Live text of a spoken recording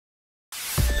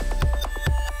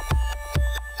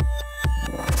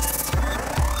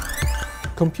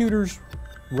Computers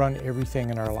run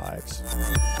everything in our lives.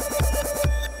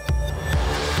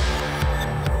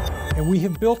 And we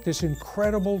have built this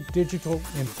incredible digital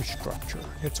infrastructure.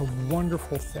 It's a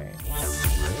wonderful thing.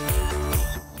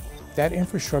 That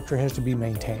infrastructure has to be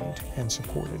maintained and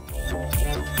supported.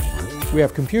 We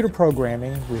have computer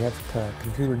programming, we have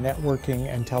computer networking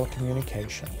and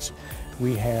telecommunications.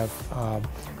 We have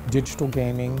digital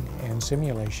gaming and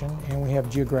simulation, and we have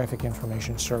geographic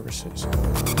information services.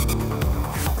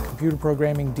 Computer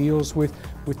programming deals with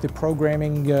the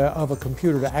programming of a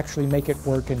computer to actually make it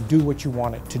work and do what you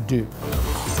want it to do.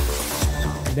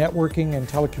 Networking and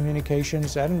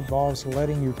telecommunications, that involves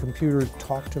letting your computer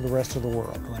talk to the rest of the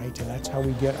world, right? And that's how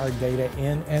we get our data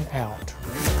in and out.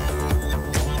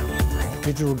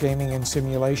 Digital gaming and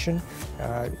simulation,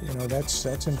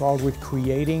 that's involved with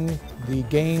creating the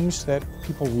games that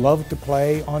people love to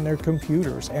play on their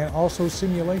computers, and also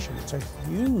simulation. It's a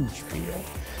huge field,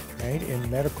 right, in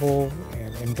medical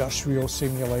and industrial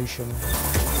simulation.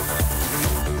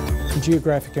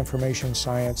 Geographic information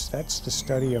science, that's the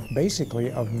study of basically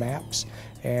of maps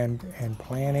and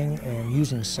planning and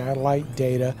using satellite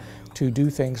data to do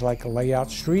things like lay out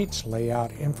streets, lay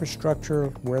out infrastructure,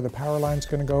 where the power line's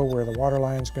going to go, where the water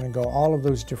line's going to go. All of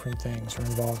those different things are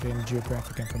involved in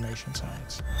geographic information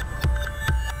science.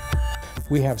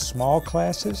 We have small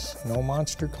classes, no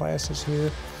monster classes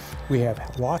here. We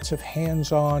have lots of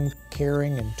hands-on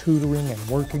caring and tutoring and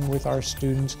working with our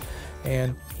students,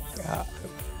 and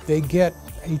they get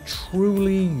a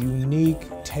truly unique,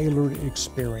 tailored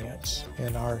experience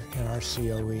in our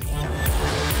COE.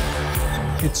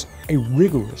 It's a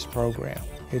rigorous program.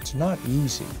 It's not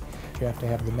easy. You have to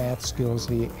have the math skills,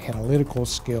 the analytical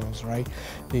skills, right?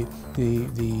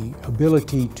 The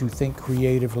ability to think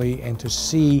creatively and to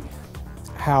see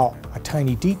how a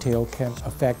tiny detail can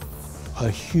affect a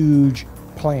huge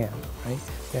plan, right?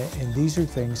 And these are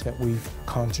things that we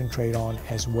concentrate on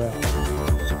as well.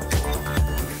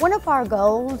 One of our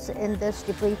goals in this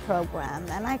degree program,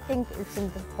 and I think it's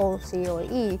in the whole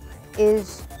COE,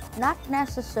 is not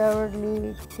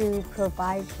necessarily to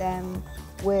provide them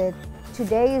with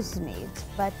today's needs,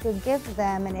 but to give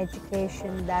them an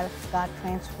education that's got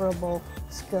transferable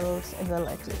skills,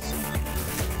 abilities.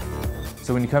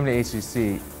 So when you come to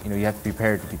HCC, you have to be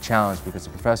prepared to be challenged, because the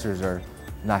professors are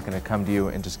not going to come to you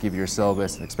and just give you your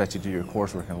syllabus and expect you to do your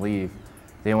coursework and leave.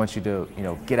 They want you to,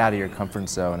 get out of your comfort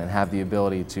zone and have the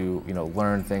ability to,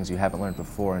 learn things you haven't learned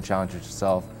before and challenge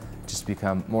yourself, just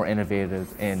become more innovative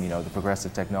in, the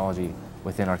progressive technology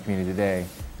within our community today,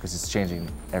 because it's changing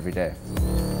every day.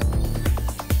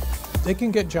 They can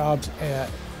get jobs at,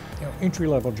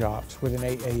 entry-level jobs with an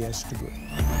AAS degree.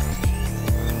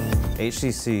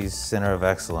 HCC's Center of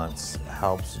Excellence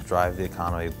helps drive the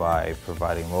economy by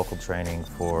providing local training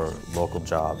for local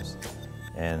jobs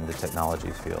in the technology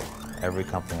field. Every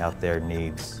company out there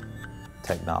needs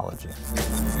technology.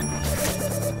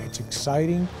 It's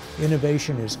exciting.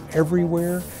 Innovation is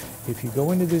everywhere. If you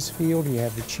go into this field, you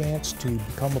have the chance to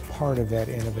become a part of that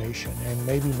innovation and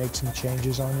maybe make some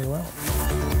changes on your own.